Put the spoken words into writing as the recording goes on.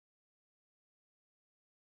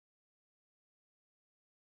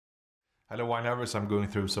Hello wine lovers, I'm going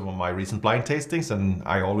through some of my recent blind tastings and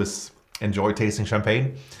I always enjoy tasting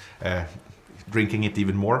champagne, drinking it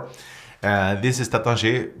even more. This is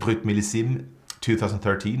Taittinger Brut Millésimé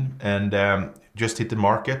 2013 and just hit the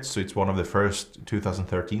market, so it's one of the first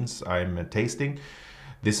 2013s I'm tasting.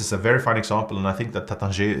 This is a very fine example, and I think that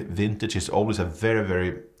Taittinger vintage is always a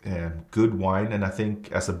very good wine, and I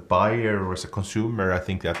think as a buyer or as a consumer, I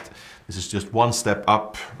think that this is just one step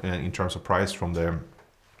up in terms of price from the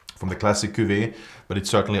classic cuvée, but it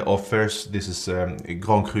certainly offers. This is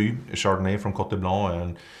Grand Cru Chardonnay from Côte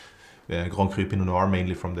Blanc and Grand Cru Pinot Noir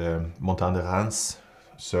mainly from the Montagne de Reims.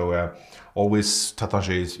 So always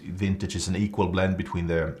Taittinger's vintage is an equal blend between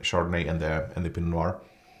the Chardonnay and the Pinot Noir.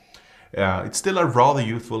 It's still a rather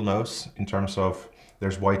youthful nose in terms of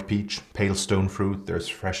there's white peach, pale stone fruit, there's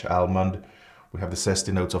fresh almond, we have the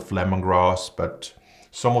zesty notes of lemongrass, but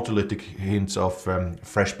some autolytic hints of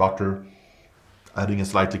fresh butter, adding a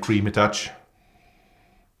slightly creamy touch.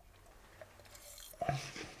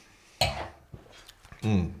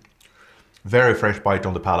 Very fresh bite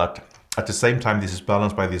on the palate. At the same time, this is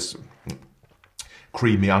balanced by this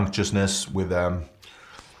creamy unctuousness with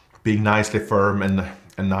being nicely firm and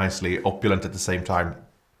nicely opulent at the same time.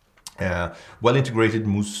 Well integrated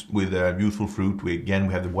mousse with youthful fruit. We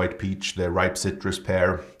have the white peach, the ripe citrus,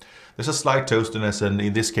 pear. There's a slight toastiness, and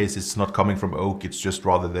in this case it's not coming from oak, it's just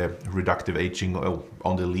rather the reductive aging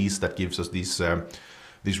on the lees that gives us these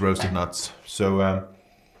roasted nuts. So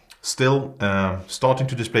still starting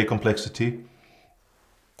to display complexity.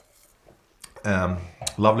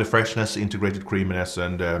 Lovely freshness, integrated creaminess,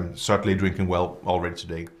 and certainly drinking well already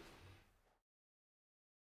today.